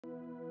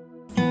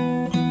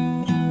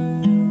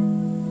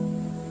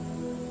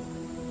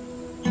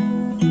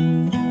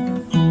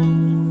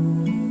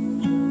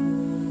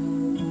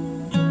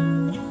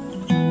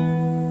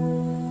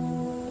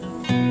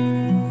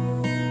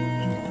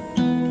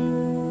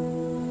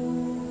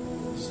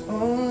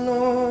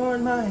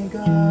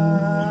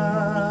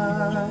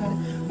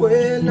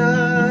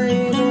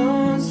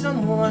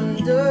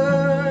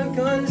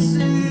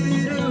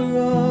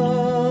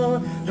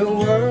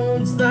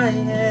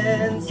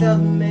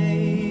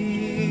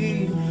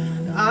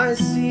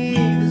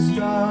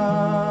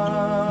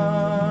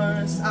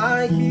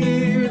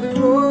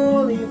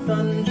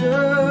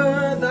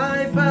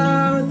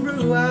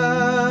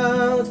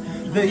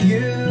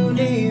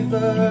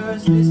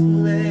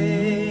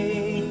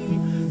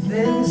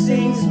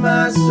sings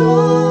my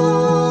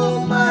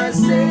soul, my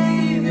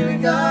Savior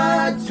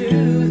God,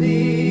 to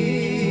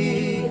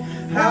thee.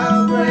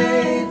 How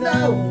great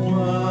thou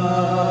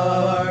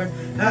art,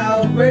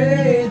 how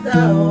great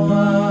thou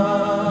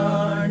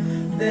art.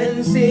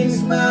 Then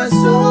sings my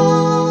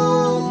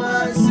soul,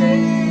 my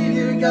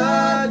Savior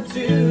God,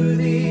 to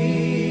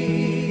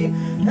thee.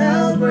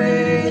 How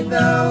great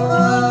thou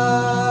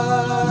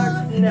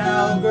art, and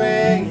how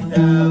great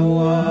thou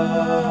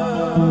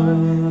art.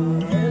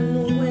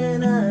 And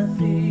when I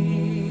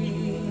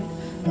think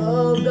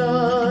of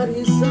God,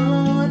 his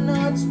Son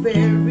not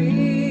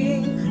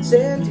sparing,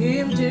 sent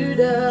him to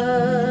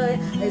die,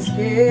 I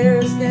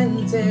scarce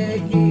can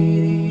take it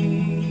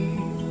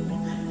in.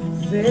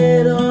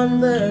 Fed on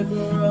the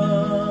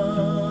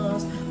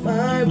cross,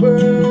 my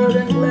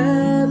burden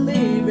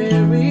gladly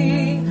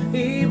bearing,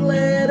 he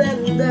bled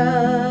and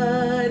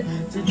died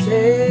to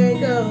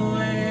take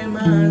away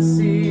my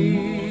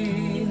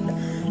sin.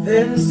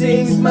 Then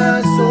sings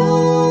my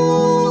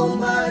soul,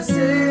 my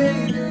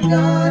Savior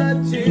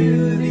God,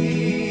 to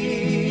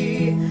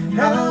thee.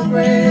 How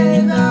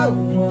great thou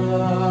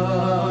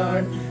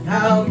art,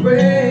 how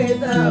great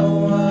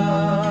thou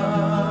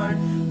art.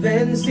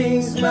 Then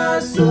sings my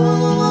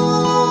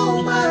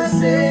soul, my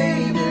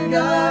Savior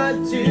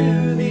God,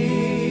 to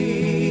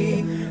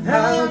thee.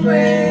 How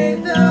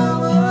great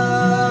thou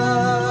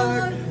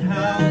art,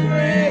 how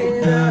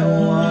great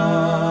thou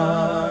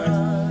art.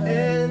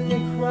 And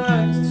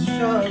Christ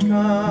shall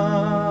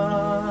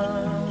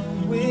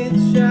come with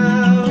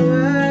shout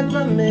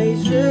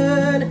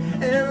acclamation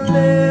and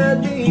let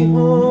me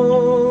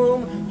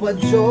home. What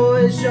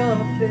joy shall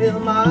fill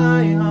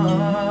my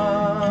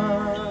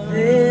heart.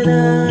 Then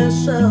I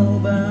shall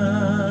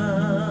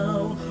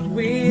bow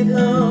with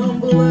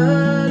humble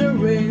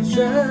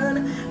adoration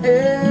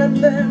and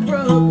then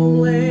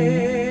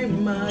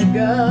proclaim, my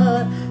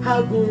God,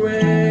 how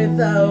great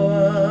thou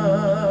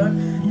art.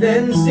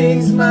 Then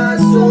sings my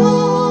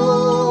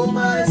soul,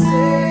 my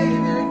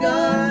Savior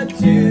God,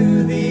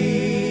 to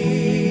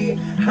thee.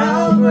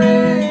 How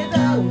great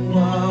thou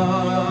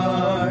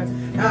art,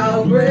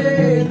 how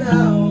great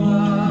thou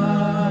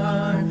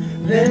art.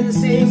 Then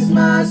sings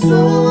my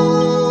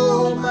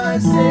soul, my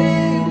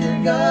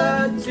Savior God,